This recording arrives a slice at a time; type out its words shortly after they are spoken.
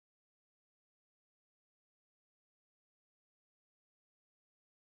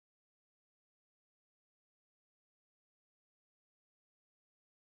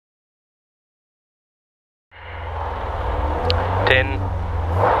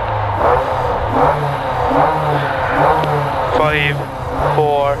5,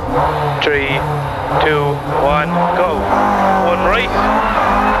 4, 3, 2, 1, go. One right,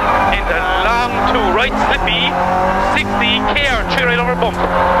 into long 2 right, slippy, 60, care, 3 right over bump,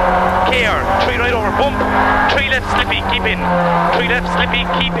 care, 3 right over bump, 3 left slippy, keep in, 3 left slippy,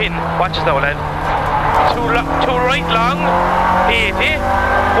 keep in, watch this now lad, 2 right long, 80,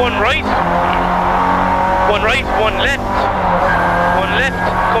 1 right, 1 right, 1 left, 1 left,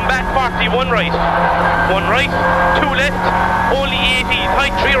 come back 40, 1 right, 1 right, 2 left, only 80,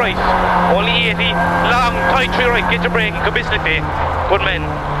 tight 3 right, only 80, long, tight 3 right, get your brake, could be slippy, good man,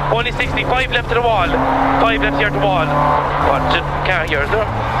 only 65 left to the wall, 5 left here to the wall, what, can't hear, is there?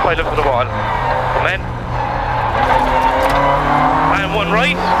 5 left to the wall, good man, and 1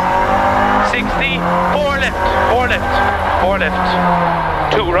 right, 60, 4 left, 4 left, 4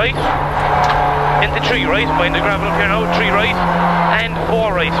 left, 2 right, into 3 right, mind the gravel up here now, 3 right, and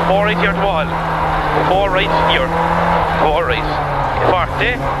 4 right, 4 right here to the wall, 4 right here, 4 right,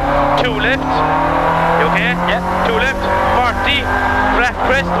 40, 2 left, you okay? Yeah. 2 left, 40, flat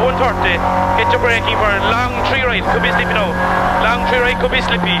crest, 130, get your braking for a long 3 right, could be slippy now, long 3 right, could be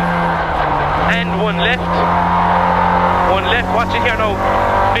slippy, and 1 left, watch it here now,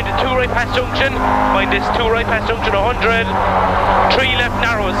 into 2 right past junction, mind this 2 right past junction, 100, 3 left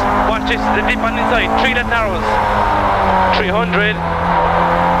narrows, watch this, the dip on the inside, 3 left narrows, 300,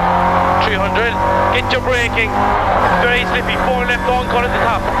 300, get your braking, very slippy, 4 left, don't cut at the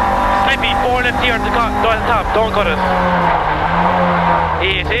top, slippy, 4 left here at the top, don't cut it,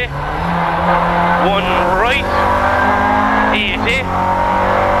 80, 1 right, 80,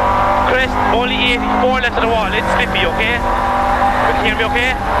 crest, only 80, 4 left to the wall, it's slippy, okay? You can hear me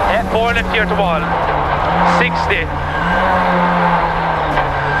okay? Yeah. 4 left here to wall, 60,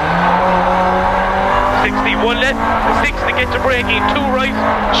 60, 1 left, 60, get your braking, 2 right,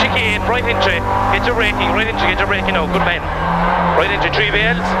 chicane, right entry, get your braking, right entry, get your braking now, good man, right entry, 3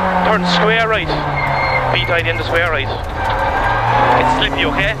 bales, turn square right, be tight in the square right, it's slippy,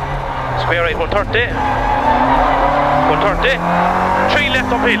 okay, square right, 130, 130, 3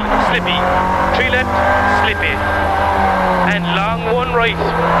 left uphill, slippy, 3 left, slippy, and long 1 right,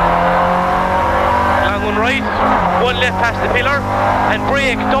 long 1 right, 1 left past the pillar, and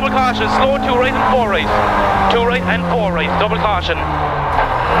brake, double caution, slow 2 right and 4 right, 2 right and 4 right, double caution,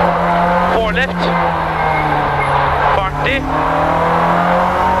 4 left, 40,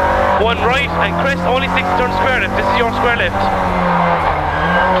 1 right, and crest, only 60, turn square left, this is your square left,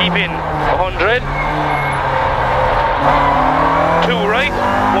 keep in, 100, 2 right,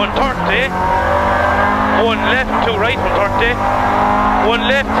 130, 1 left, 2 right, 130, 1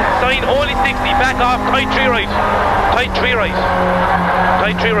 left, sign only 60, back off, tight 3 right, tight 3 right,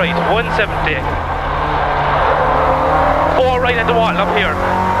 tight 3 right, 170, 4 right at the wall up here,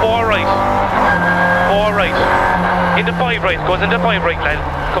 4 right, 4 right, into 5 right, goes into 5 right lad,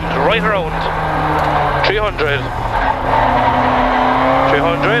 comes right around, 300,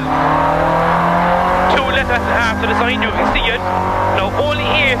 300, 2 left after the sign, you can see it. Now only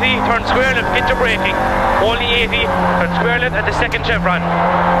 80, turn square left, get your braking. Only 80, turn square left at the second chevron.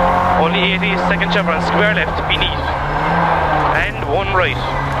 Only 80, second chevron, square left, beneath. And 1 right.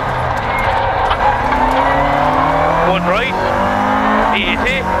 1 right,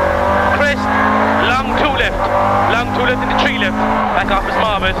 80, crest, long 2 left. Long 2 left into 3 left. Back off his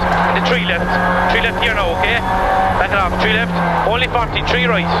mobbit, into 3 left. 3 left here now, okay? Back it off, 3 left. Only 40, 3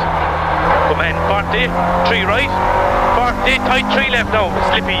 right. Come on, 40, 3 right, 40, tight 3 left now,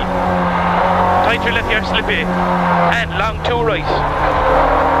 slippy, tight 3 left here, slippy, and long 2 right,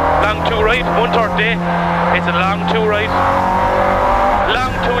 long 2 right, 130, it's a long 2 right,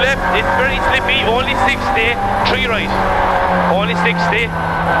 long 2 left, it's very slippy, only 60, 3 right, only 60,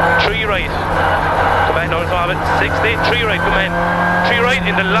 3 right, come on, now it's on it, 60, 3 right, come on, 3 right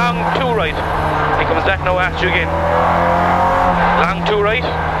in the long 2 right, he comes back now after you again, long 2 right,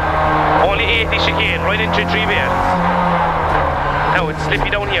 only 80 chicane, right into 3 bales. Now it's slippy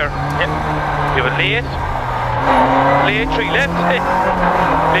down here. Yep. You have a late 3 left,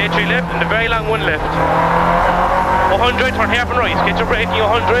 late 3 left, and a very long 1 left. 100, turn half and right, get your braking,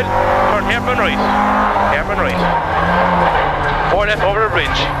 100, turn half and right, half and right. 4 left over a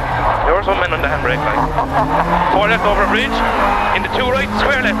bridge. Yours one man on the handbrake line. 4 left over a bridge, into 2 right,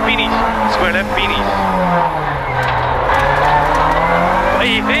 square left, beneath, square left, beneath.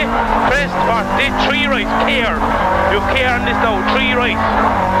 80, crest, 40, 3 right, care. You care on this now, 3 right,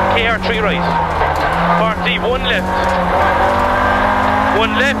 care, 3 right. 40, 1 left.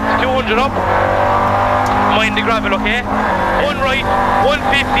 1 left, 200 up. Mind the gravel, okay? 1 right,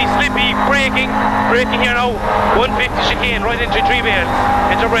 150, slippy, braking here now. 150 chicane, right into 3 bales.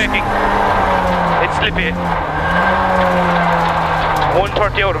 It's your braking. It's slippy.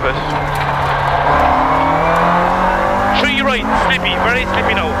 130 out of it. 3 right, slippy, very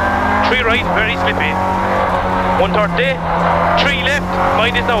slippy now. 3 right, very slippy. 130. 3 left,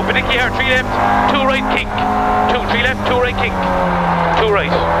 mind this now, finicky here, 3 left, 2 right kink. 3 left, 2 right kink. 2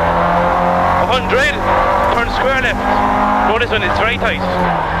 right. 100, turn square left. No, this one is very tight.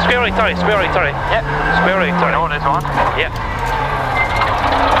 Square right, sorry. Yep. Square right, sorry. I know this one. Yeah.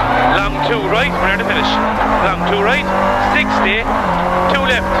 Long 2 right, we're near the finish. Long 2 right, 60, 2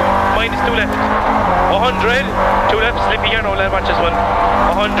 left, minus 2 left. 100, 2 left, slippy here now, let's watch this one.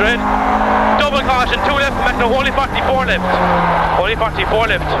 100, double caution, 2 left, no, only 44 left. Only 44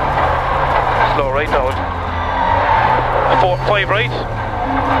 left. Slow right down. 5 right.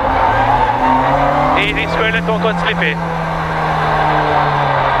 80 square left, don't go slippy.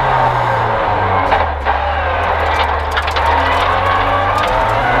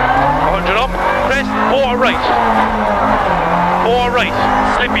 100 up, crest, 4 right. 4 right,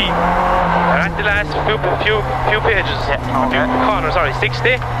 slippy. And at the last few pages. Yeah, okay. Corner, sorry,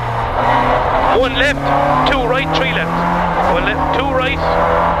 60. 1 left, 2 right, 3 left. 1 left, 2 right,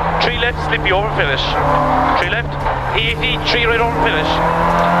 3 left, slippy over finish. 3 left, 80, 3 right over finish.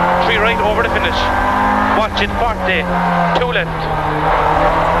 3 right over the finish. Watch it, 40, 2 left.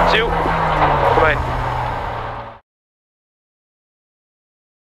 2. Come on.